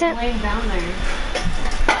 Oh, it wasn't. Laying down there.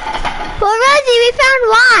 Well, Rosie, we found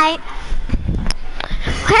why.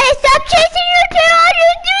 Hey, stop chasing your tail! I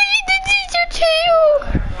didn't do anything to chase your tail.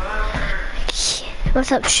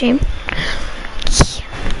 What's up, Shane?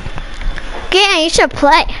 Yeah, you should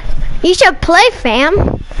play. You should play, fam.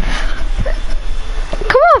 Come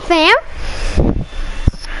on, fam.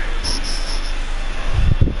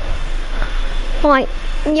 Like,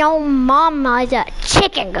 your mama's a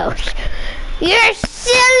chicken goose. You're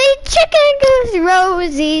silly chicken goose.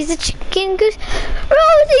 Rosie's a chicken goose.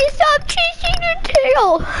 Rosie, stop chasing your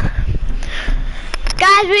tail.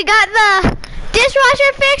 Guys, we got the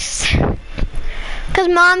dishwasher fixed. Cause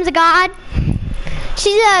mom's a god.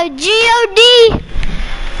 She's a G-O-D.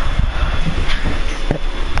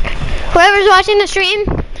 Whoever's watching the stream,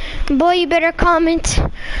 boy, you better comment.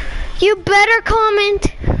 You better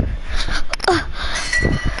comment.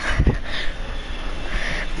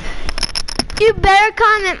 You better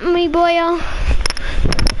comment me, boyo.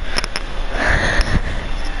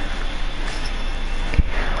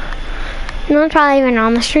 No one's probably even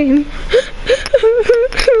on the stream.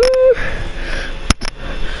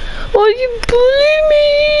 Why you bully me?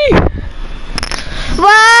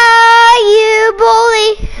 Why you bully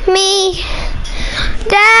me?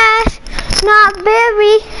 That's not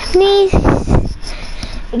very nice.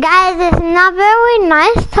 Guys, it's not very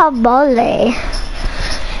nice to bully.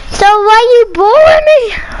 So why you bully me?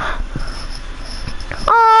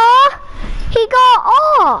 Aw, he got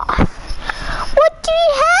off. What the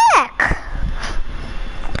heck?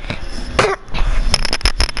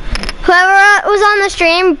 Whoever was on the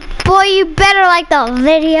stream, boy, you better like the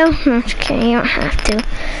video. I'm just kidding, you don't have to.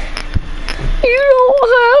 You don't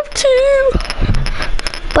have to.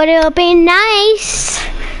 But it'll be nice.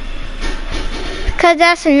 Cause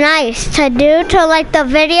that's nice to do, to like the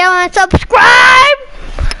video and subscribe.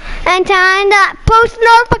 And turn that post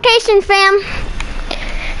notification, fam.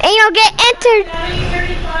 And you'll get entered. Any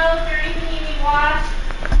dirty clothes or anything you need washed?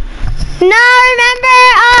 No, remember,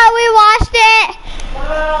 we washed it. What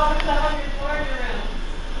about all the stuff on your storage room?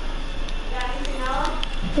 You got anything else?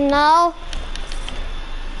 No.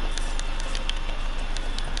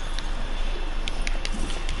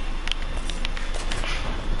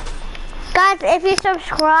 Guys, if you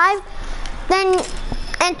subscribe, then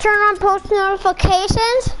and turn on post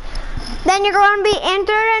notifications, then you're going to be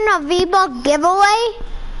entered in a V-Buck giveaway.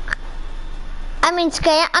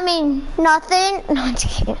 Nothing. No, I'm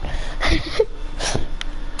just kidding.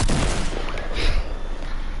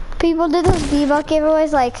 People do those V-Buck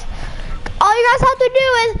giveaways like, all you guys have to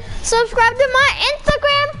do is subscribe to my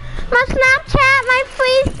Instagram, my Snapchat, my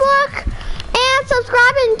Facebook, and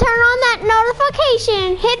subscribe and turn on that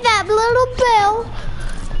notification. Hit that little bell,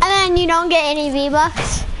 and then you don't get any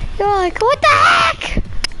V-Bucks. You're like, what the heck?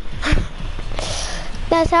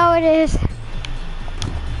 That's how it is.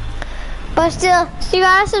 But still, you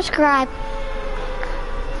gotta subscribe.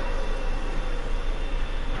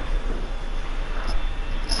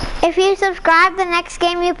 If you subscribe, the next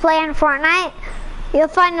game you play in Fortnite, you'll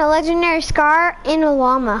find a legendary scar in a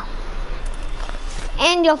llama.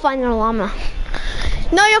 And you'll find a llama.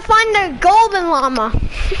 No, you'll find the golden llama.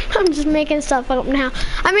 I'm just making stuff up now.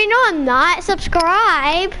 I mean, no, I'm not.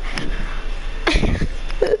 Subscribe.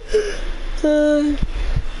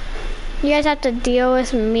 You guys have to deal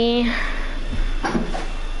with me.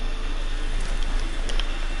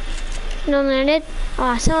 No landed?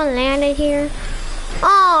 Oh, someone landed here.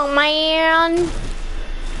 Oh, man.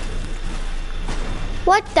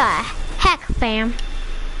 What the heck, fam?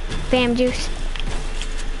 Fam juice.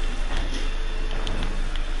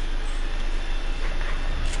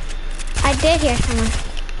 I did hear someone.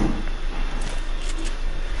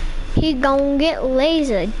 He gon' get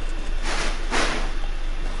lasered.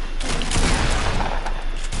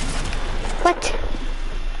 What?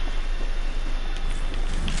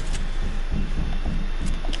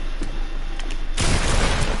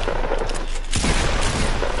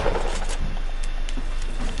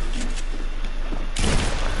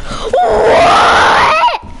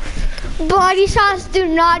 What? Body shots do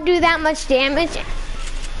not do that much damage.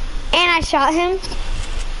 And I shot him.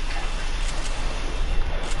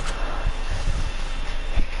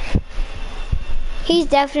 He's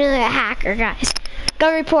definitely a hacker, guys.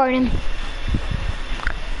 Go report him.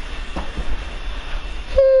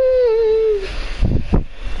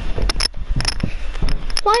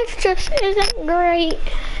 Life just isn't great.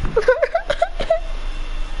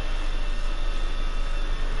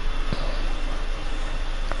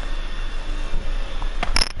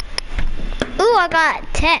 Ooh, I got a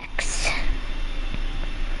text.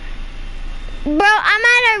 Bro, I'm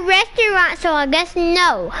at a restaurant, so I guess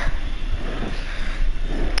no.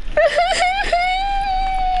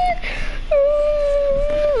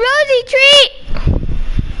 Rosie, treat!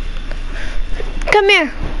 Come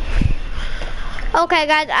here. Okay,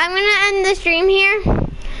 guys, I'm gonna end the stream here.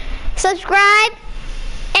 Subscribe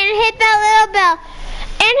and hit that little bell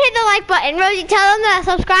and hit the like button. Rosie, tell them to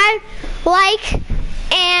subscribe, like,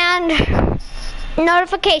 and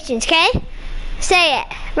notifications, okay? Say it.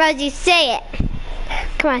 Rosie, say it.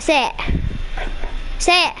 Come on, say it.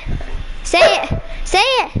 Say it. Say it. Say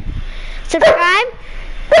it. Subscribe,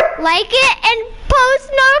 like it, and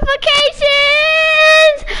post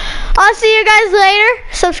notifications. I'll see you guys later.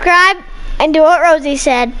 Subscribe and do what Rosie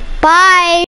said. Bye.